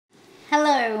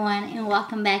everyone, and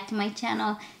welcome back to my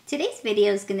channel. Today's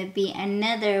video is going to be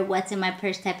another what's in my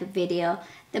purse type of video.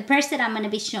 The purse that I'm going to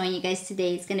be showing you guys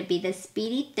today is going to be the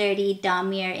Speedy 30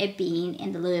 Damier Ebene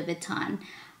in the Louis Vuitton.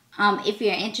 If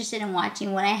you're interested in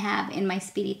watching what I have in my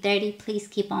Speedy 30, please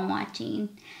keep on watching.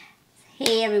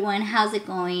 Hey everyone, how's it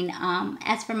going?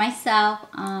 As for myself,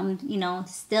 you know,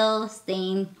 still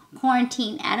staying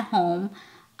quarantined at home.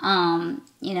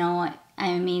 You know,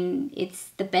 I mean, it's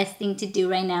the best thing to do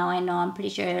right now. I know, I'm pretty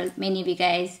sure many of you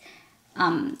guys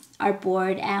are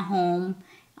bored at home.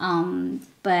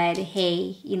 But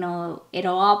hey, you know,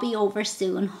 it'll all be over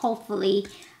soon. Hopefully,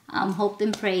 hope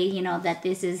and pray, you know, that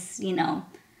this is, you know,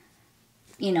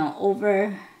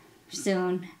 over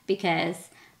soon, because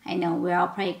I know we're all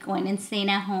probably going and staying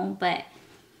at home, but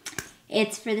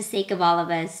it's for the sake of all of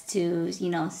us to, you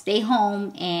know, stay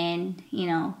home and, you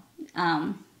know,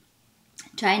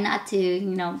 try not to,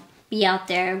 you know, be out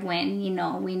there when, you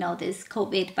know, we know this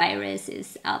COVID virus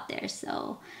is out there.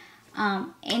 So,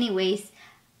 anyways,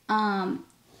 I'm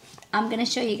going to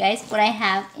show you guys what I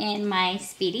have in my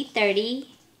Speedy 30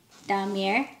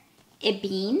 Damier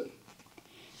Ebene.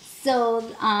 So,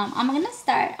 I'm going to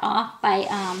start off by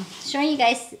showing you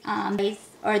guys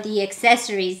or the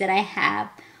accessories that I have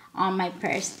on my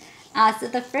purse. So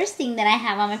the first thing that I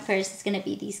have on my purse is going to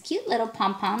be these cute little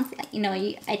pom-poms. You know,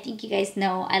 I think you guys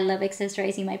know I love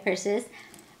accessorizing my purses.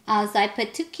 So I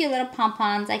put two cute little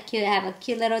pom-poms. I have a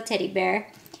cute little teddy bear.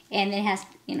 And it has,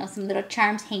 you know, some little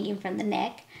charms hanging from the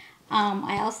neck.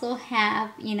 I also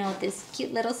have, you know, this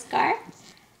cute little scarf.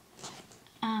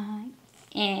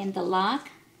 And the lock.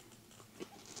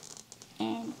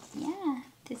 And yeah,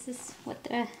 this is what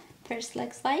the purse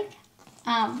looks like.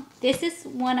 This is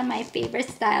one of my favorite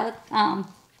styles. I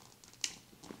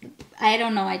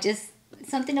don't know,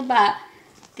 something about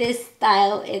this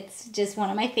style, it's just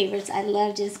one of my favorites. I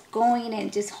love just going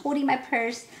and just holding my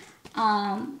purse.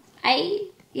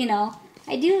 You know,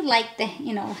 I do like the,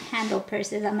 you know, handle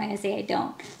purses. I'm not gonna say I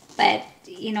don't, but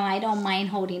you know, I don't mind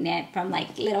holding it from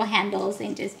like little handles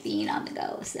and just being on the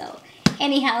go. So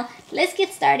anyhow, let's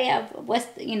get started with,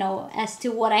 you know, as to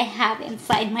what I have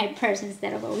inside my purse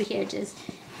instead of over here just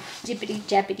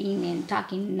jippity-jappiting and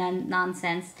talking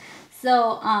nonsense.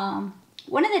 So,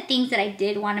 one of the things that I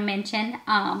did want to mention,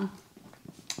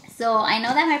 so I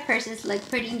know that my purses look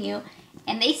pretty new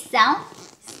and they sound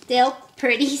still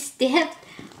pretty stiff,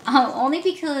 only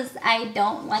because I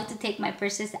don't like to take my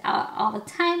purses out all the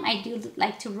time. I do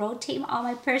like to rotate all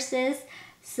my purses.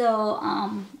 So,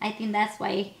 I think that's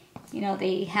why, you know,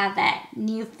 they have that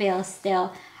new feel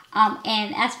still.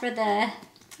 And as for the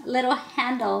little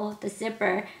handle, the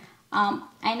zipper,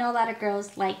 I know a lot of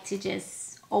girls like to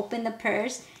just open the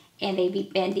purse and they be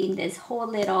bending this whole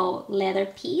little leather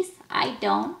piece. I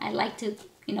don't. I like to,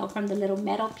 you know, from the little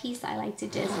metal piece, I like to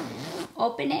just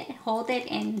open it, hold it,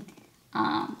 and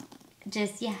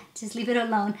just leave it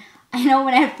alone. I know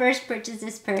when I first purchased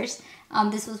this purse,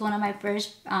 this was one of my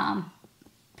first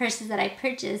purses that I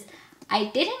purchased. I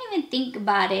didn't even think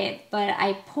about it, but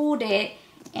I pulled it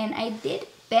and I did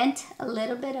bend a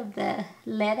little bit of the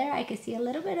leather. I could see a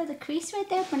little bit of the crease right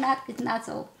there, but it's not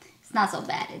so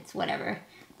bad. It's whatever.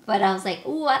 But I was like,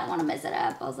 ooh, I don't want to mess it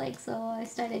up. I was like, so I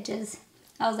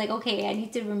was like, okay, I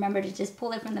need to remember to just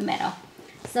pull it from the middle.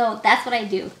 So that's what I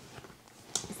do.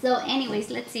 So anyways,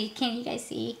 let's see. Can you guys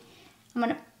see? I'm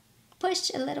going to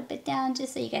push a little bit down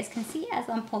just so you guys can see as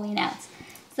I'm pulling out.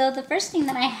 So the first thing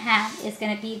that I have is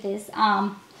going to be this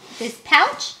this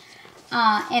pouch,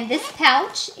 and this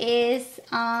pouch is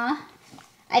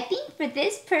I think for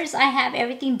this purse I have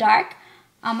everything dark.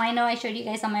 I know I showed you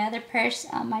guys on my other purse,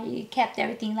 I kept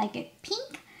everything like a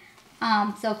pink.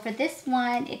 So for this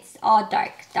one, it's all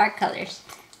dark colors.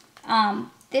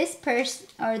 This purse,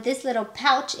 or this little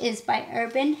pouch, is by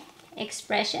Urban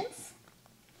Expressions.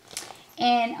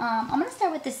 And I'm going to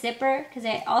start with the zipper because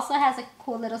it also has a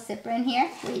cool little zipper in here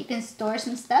where you can store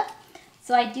some stuff.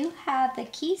 So I do have the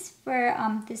keys for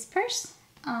this purse.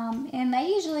 And I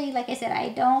usually, like I said, I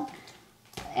don't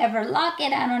ever lock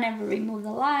it. I don't ever remove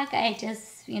the lock. I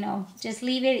just, you know, just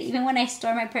leave it. Even when I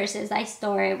store my purses, I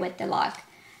store it with the lock.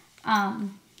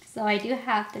 So I do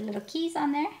have the little keys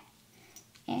on there.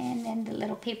 And then the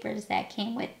little papers that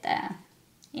came with the,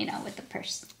 you know, with the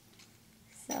purse.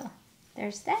 So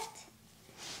there's that.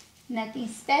 Nothing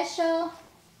special,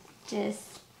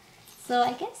 just, so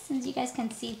I guess since you guys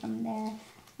can see from there,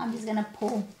 I'm just gonna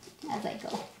pull as I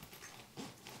go.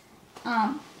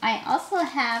 I also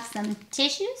have some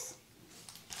tissues.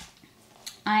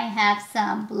 I have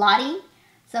some blotting,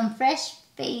 some fresh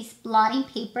face blotting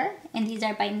paper, and these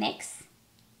are by NYX.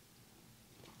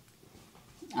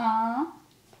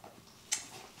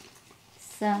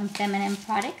 some feminine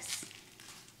products.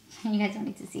 You guys don't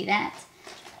need to see that.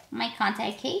 My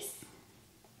contact case.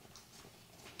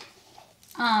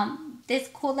 This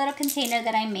cool little container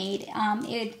that I made,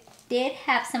 it did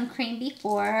have some cream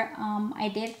before.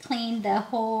 I did clean the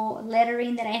whole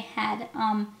lettering that I had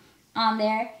on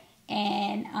there,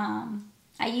 and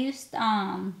I used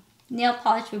nail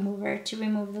polish remover to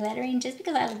remove the lettering just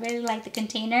because I really like the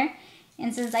container.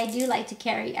 And since I do like to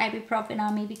carry ibuprofen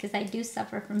on me because I do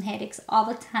suffer from headaches all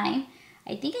the time,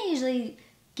 I think I usually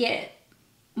get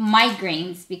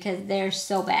migraines because they're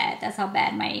so bad. That's how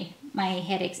bad my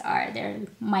headaches are. They're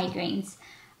migraines.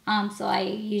 So I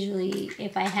usually,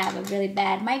 if I have a really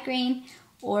bad migraine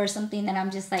or something that I'm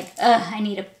just like, ugh, I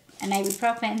need an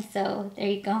ibuprofen. So there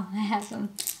you go. I have some.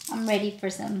 I'm ready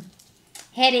for some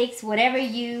headaches. Whatever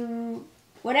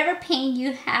pain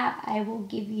you have, I will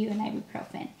give you an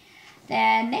ibuprofen.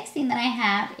 The next thing that I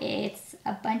have is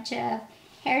a bunch of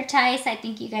hair ties. I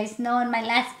think you guys know in my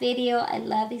last video, I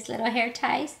love these little hair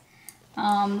ties.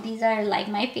 These are like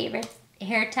my favorite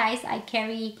hair ties. I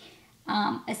carry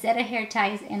a set of hair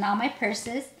ties in all my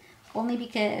purses only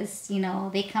because, you know,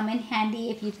 they come in handy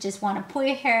if you just want to pull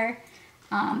your hair.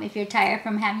 If you're tired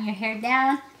from having your hair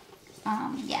down,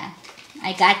 yeah,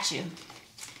 I got you.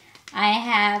 I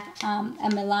have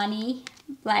a Milani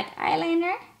black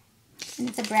eyeliner, and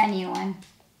it's a brand new one.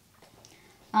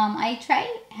 I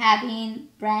try having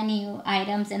brand new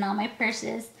items in all my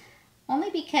purses only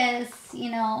because, you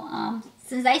know,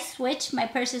 since I switch my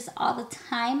purses all the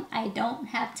time, I don't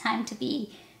have time to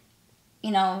be,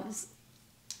 you know,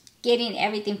 getting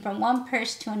everything from one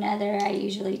purse to another. I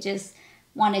usually just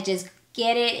want to just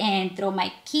get it and throw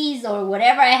my keys or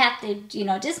whatever I have to, you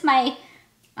know, just my,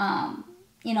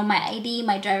 you know, my ID,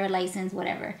 my driver license,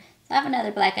 whatever. So I have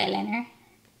another black eyeliner,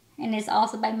 and it's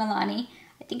also by Milani.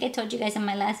 I think I told you guys in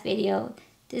my last video,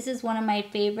 this is one of my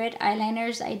favorite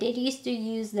eyeliners. I did used to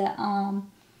use the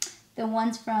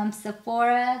ones from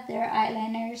Sephora, their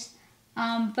eyeliners.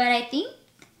 But I think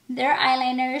their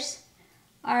eyeliners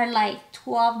are like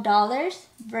 $12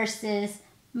 versus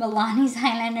Milani's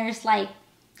eyeliners like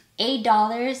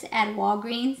 $8 at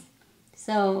Walgreens.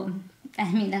 So,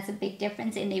 I mean, that's a big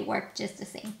difference, and they work just the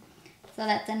same. So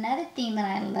that's another thing that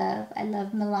I love. I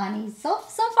love Milani's. So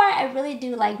far, I really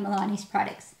do like Milani's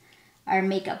products, or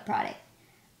makeup product.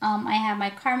 I have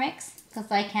my Carmex, because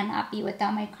I cannot be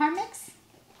without my Carmex.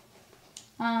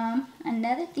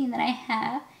 Another thing that I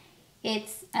have,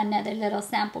 it's another little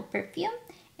sample perfume.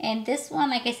 And this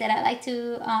one, like I said, I like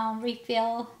to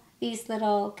refill these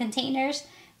little containers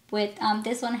with,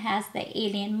 this one has the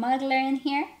Alien Muggler in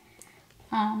here.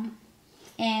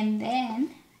 And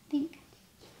then, I think,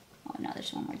 oh no,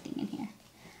 there's one more thing in here.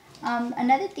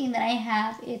 Another thing that I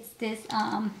have, it's this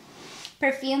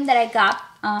perfume that I got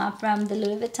from the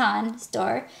Louis Vuitton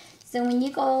store. So when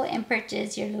you go and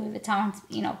purchase your Louis Vuitton,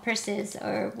 you know, purses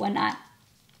or whatnot,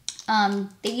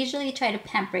 they usually try to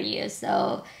pamper you.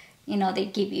 So, you know, they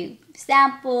give you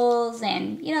samples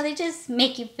and, you know, they just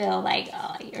make you feel like,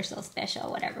 oh, you're so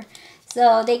special, whatever.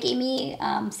 So they gave me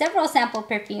several sample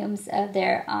perfumes of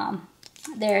their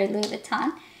Louis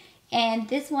Vuitton. And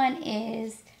this one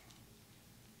is,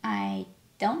 I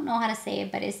don't know how to say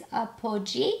it, but it's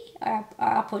Apogee or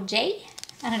Apogee.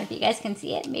 I don't know if you guys can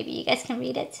see it. Maybe you guys can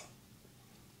read it.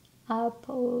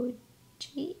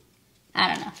 Apogee.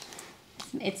 I don't know.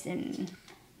 It's in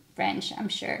French, I'm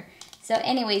sure. So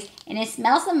anyways, and it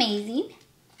smells amazing.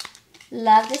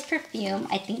 Love this perfume.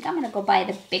 I think I'm going to go buy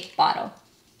the big bottle,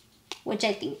 which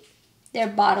I think their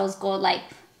bottles go like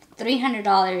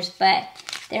 $300, but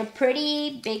they're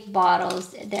pretty big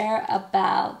bottles. They're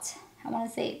about, I want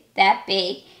to say that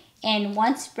big, and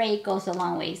one spray goes a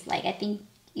long ways. Like, I think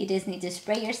you just need to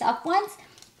spray yourself once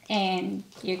and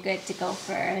you're good to go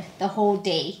for the whole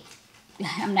day.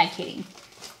 I'm not kidding.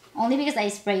 Only because I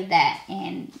sprayed that,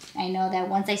 and I know that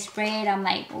once I spray it, I'm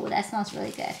like, oh, that smells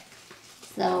really good.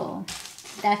 So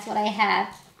that's what I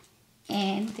have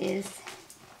in this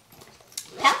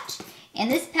pouch.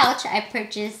 And this pouch I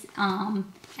purchased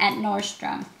at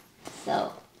Nordstrom.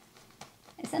 So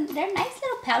they're nice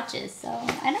little pouches. So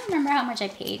I don't remember how much I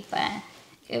paid, but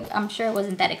I'm sure it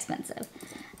wasn't that expensive.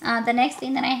 The next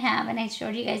thing that I have, and I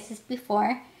showed you guys this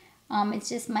before, it's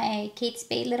just my Kate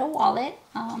Spade little wallet.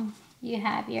 You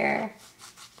have your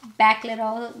back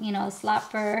little, you know, slot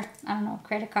for, I don't know,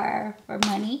 credit card for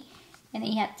money. And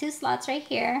then you have two slots right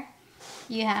here.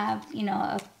 You have, you know,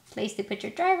 a place to put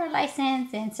your driver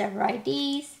license and several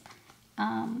IDs.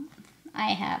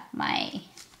 I have my,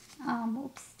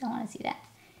 oops, don't want to see that.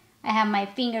 I have my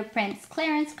fingerprints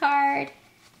clearance card.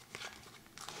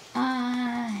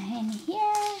 And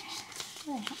here,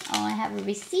 oh, I have a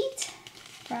receipt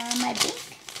from my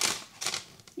bank.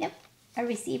 a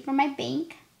receipt from my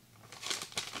bank.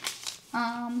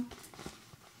 I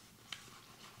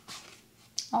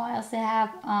also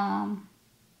have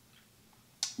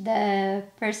the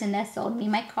person that sold me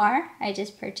my car. I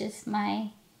just purchased my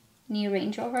new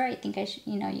Range Rover. I think I should,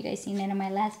 you guys seen it in my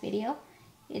last video.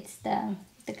 It's the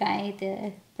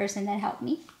person that helped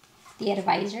me, the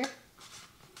advisor.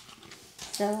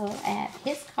 So I have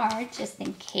his card just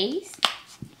in case.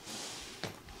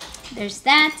 There's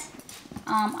that.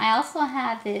 I also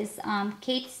have this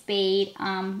Kate Spade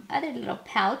other little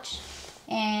pouch,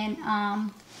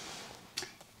 and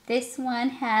this one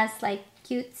has like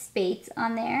cute spades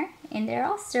on there, and they're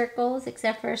all circles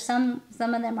except for some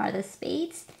of them are the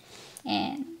spades.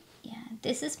 And yeah,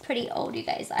 this is pretty old, you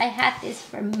guys. I had this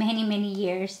for many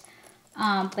years,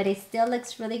 but it still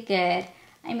looks really good.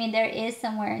 I mean, there is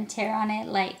some wear and tear on it.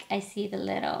 Like, I see the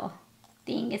little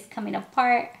thing is coming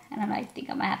apart. I don't know, I think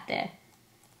I'm gonna have to,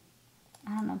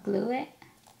 I don't know, glue it,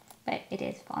 but it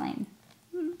is falling.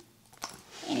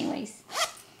 Anyways,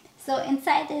 so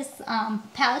inside this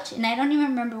pouch, and I don't even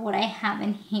remember what I have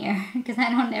in here because I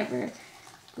don't ever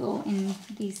go in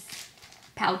these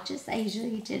pouches. I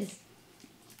usually just,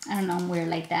 I don't know, I'm weird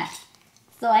like that.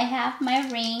 So I have my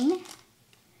ring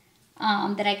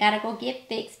that I gotta go get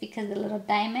fixed because the little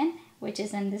diamond, which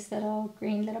is in this little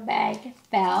green little bag,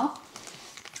 fell.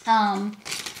 And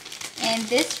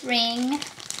this ring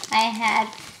I had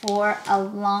for a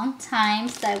long time,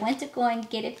 so I went to go and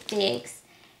get it fixed,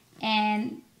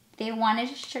 and they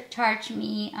wanted to charge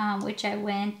me, which I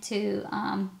went to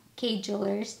K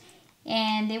Jewelers,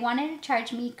 and they wanted to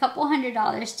charge me a couple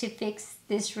 $100 to fix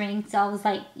this ring. So I was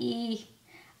like, I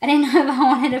didn't know if I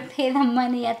wanted to pay the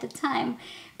money at the time,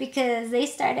 because they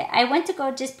started, I went to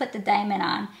go just put the diamond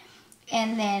on,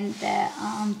 and then the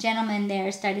gentleman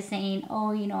there started saying,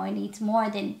 oh, it needs more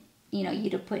than, you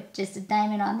to put just a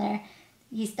diamond on there.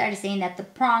 He started saying that the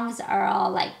prongs are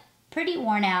all like pretty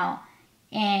worn out,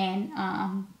 and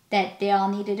that they all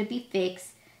needed to be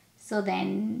fixed. So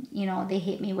then, they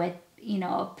hit me with,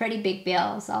 a pretty big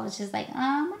bill. So I was just like,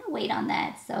 I'm gonna wait on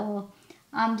that. So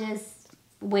I'm just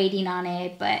waiting on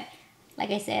it. But like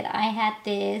I said, I had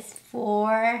this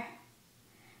for,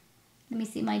 let me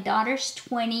see, my daughter's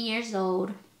 20 years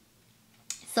old.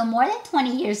 So more than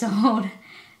 20 years old.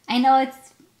 I know it's,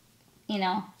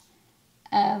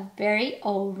 a very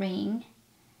old ring.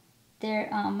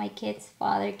 My kid's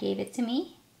father gave it to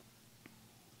me.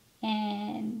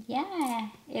 And yeah,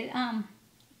 it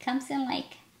comes in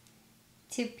like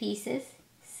 2 pieces.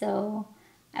 So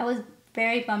I was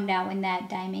very bummed out when that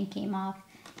diamond came off.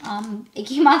 It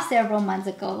came off several months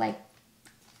ago,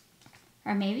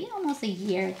 or maybe almost a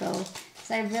year ago.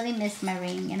 So I really missed my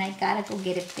ring, and I gotta go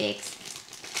get it fixed.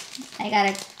 I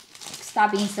gotta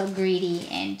stop being so greedy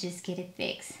and just get it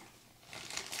fixed.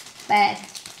 But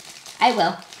I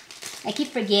will. I keep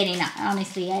forgetting,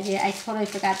 honestly. I totally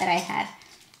forgot that I had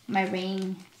my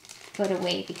ring put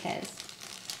away because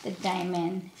the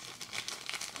diamond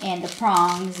and the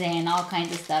prongs and all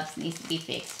kinds of stuff needs to be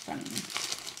fixed from me.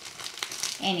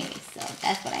 Anyway, so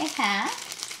that's what I have.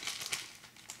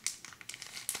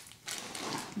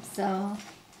 So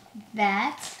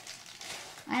that,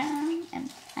 I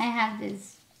have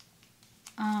this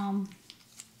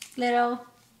little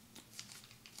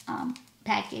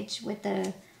package with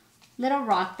a little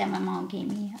rock that my mom gave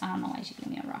me. I don't know why she gave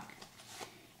me a rock.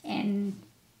 And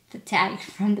the tag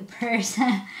from the purse.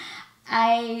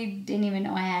 I didn't even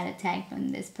know I had a tag from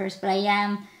this purse, but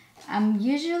I'm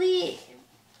usually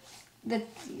the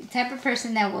type of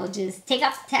person that will just take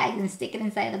off the tags and stick it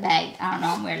inside the bag. I don't know,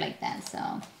 I'm weird like that.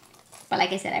 So, but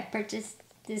like I said, I purchased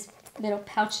this little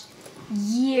pouch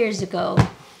years ago.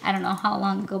 I don't know how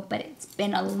long ago, but it's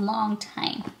been a long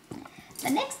time. The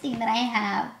next thing that I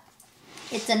have,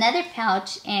 it's another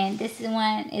pouch, and this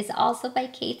one is also by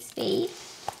Kate Spade.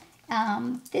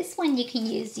 This one you can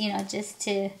use, just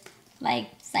to, like,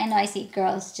 I know I see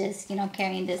girls just,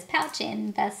 carrying this pouch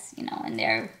in. That's, and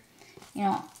they're,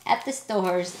 at the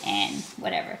stores and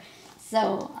whatever.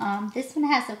 So, this one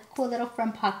has a cool little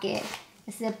front pocket,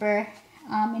 a zipper.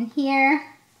 In here,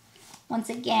 once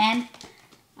again,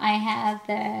 I have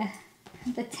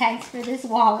the tags for this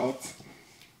wallet.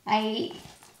 I'm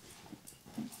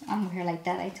weird like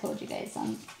that. I told you guys.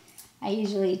 I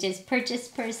usually just purchase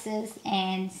purses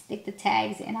and stick the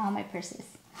tags in all my purses.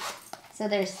 So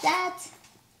there's that.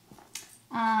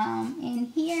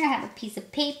 In here I have a piece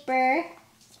of paper.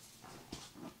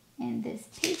 And this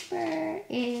paper,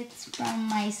 it's from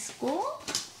my school.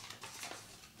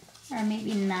 Or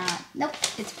maybe not. Nope,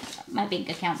 it's my bank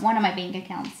account. One of my bank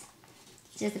accounts.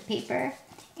 Just a paper.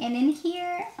 And in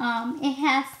here, it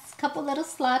has couple little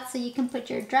slots so you can put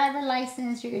your driver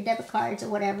license or your debit cards or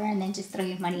whatever, and then just throw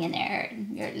your money in there,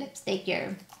 your lipstick,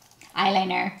 your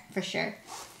eyeliner for sure.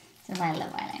 So I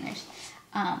love eyeliners.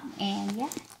 And yeah,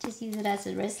 just use it as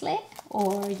a wristlet,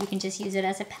 or you can just use it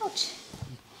as a pouch,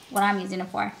 what I'm using it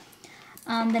for.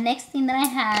 The next thing that I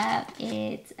have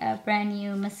is a brand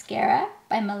new mascara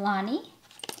by Milani.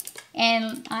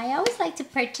 And I always like to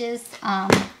purchase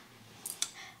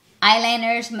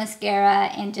eyeliners,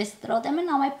 mascara, and just throw them in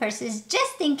all my purses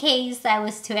just in case I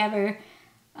was to ever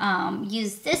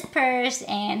use this purse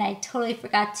and I totally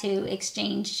forgot to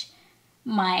exchange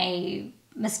my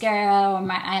mascara or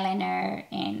my eyeliner,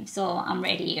 and so I'm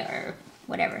ready or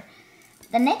whatever.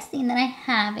 The next thing that I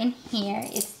have in here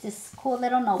is this cool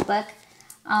little notebook.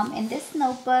 In this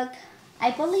notebook,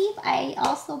 I believe I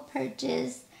also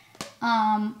purchased,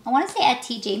 I want to say at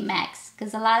TJ Maxx,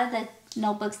 because a lot of the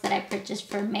notebooks that I purchased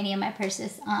for many of my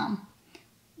purses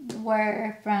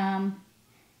were from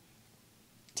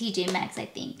TJ Maxx, I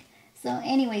think. So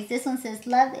anyways, this one says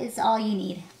love is all you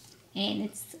need, and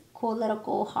it's a cool little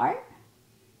gold heart.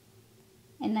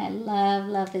 And I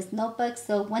love this notebook.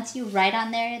 So once you write on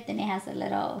there, then it has a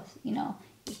little, you know,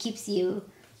 it keeps you,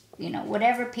 you know,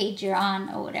 whatever page you're on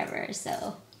or whatever.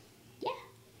 So yeah,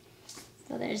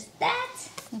 so there's that.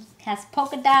 It has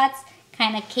polka dots,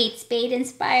 kind of Kate Spade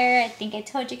inspired. I think I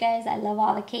told you guys I love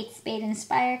all the Kate Spade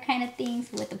inspired kind of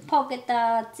things with the polka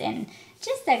dots and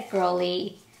just that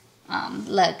girly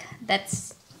look.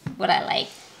 That's what I like.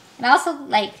 And I also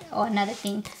like, oh, another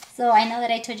thing. So I know that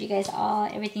I told you guys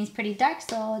everything's pretty dark,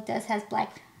 so it does has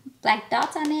black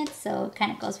dots on it. So it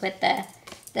kind of goes with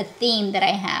the theme that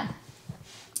I have.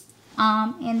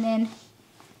 And then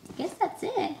I guess that's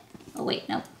it. Oh wait,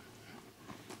 no.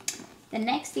 The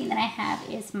next thing that I have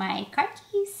is my car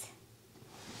keys.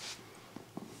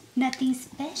 Nothing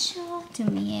special to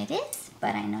me it is,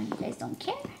 but I know you guys don't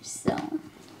care. So,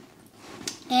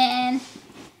 and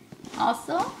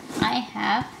also I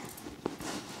have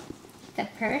the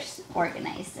purse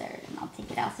organizer, and I'll take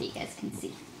it out so you guys can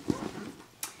see.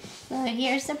 So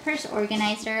here's the purse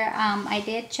organizer. I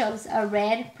did chose a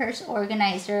red purse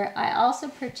organizer. I also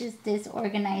purchased this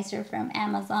organizer from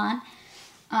Amazon,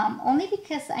 only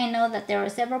because I know that there were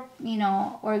several, you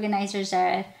know, organizers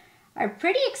that are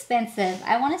pretty expensive.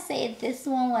 I want to say this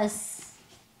one was,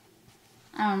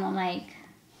 I don't know, like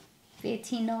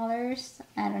 $15.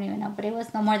 I don't even know, but it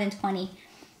was no more than 20.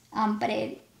 But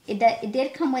it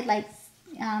did come with like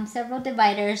several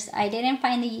dividers. I didn't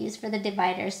find the use for the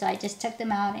dividers, so I just took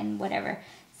them out and whatever.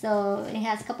 So it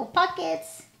has a couple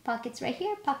pockets right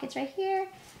here, pockets right here,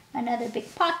 another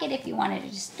big pocket if you wanted to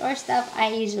just store stuff. I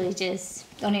usually just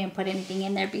don't even put anything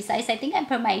in there. Besides, I think I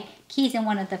put my keys in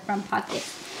one of the front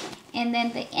pockets. And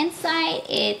then the inside,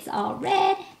 it's all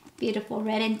red, beautiful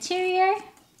red interior,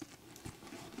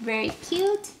 very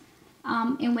cute.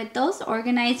 And with those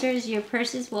organizers, your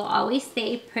purses will always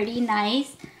stay pretty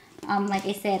nice. Like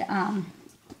I said,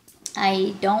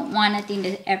 I don't want nothing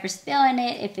to ever spill in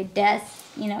it. If it does,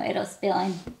 you know, it'll spill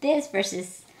in this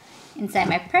versus inside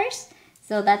my purse.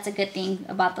 So that's a good thing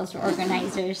about those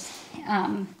organizers.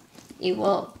 It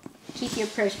will keep your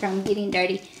purse from getting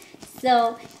dirty.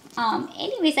 So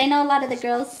anyways, I know a lot of the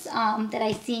girls that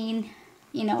I've seen,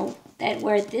 you know, that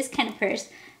wear this kind of purse,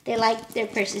 they like their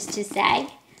purses to sag.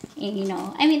 And, you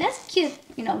know, I mean, that's cute,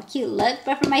 you know, cute look.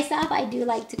 But for myself, I do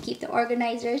like to keep the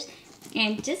organizers,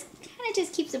 and just kind of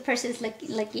just keeps the purses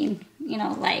looking, you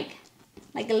know, like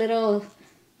a little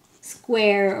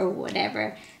square or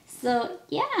whatever. So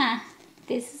yeah,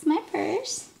 this is my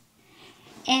purse.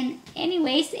 And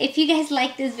anyways, if you guys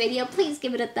like this video, please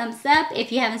give it a thumbs up.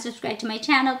 If you haven't subscribed to my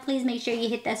channel, please make sure you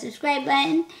hit that subscribe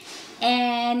button.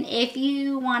 And if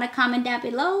you want to comment down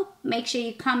below, make sure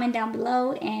you comment down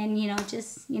below, and, you know,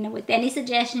 just, you know, with any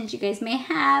suggestions you guys may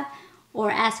have,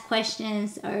 or ask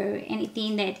questions or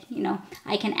anything that, you know,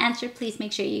 I can answer, please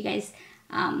make sure you guys,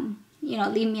 you know,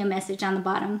 leave me a message on the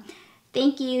bottom.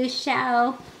 Thank you.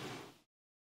 Ciao.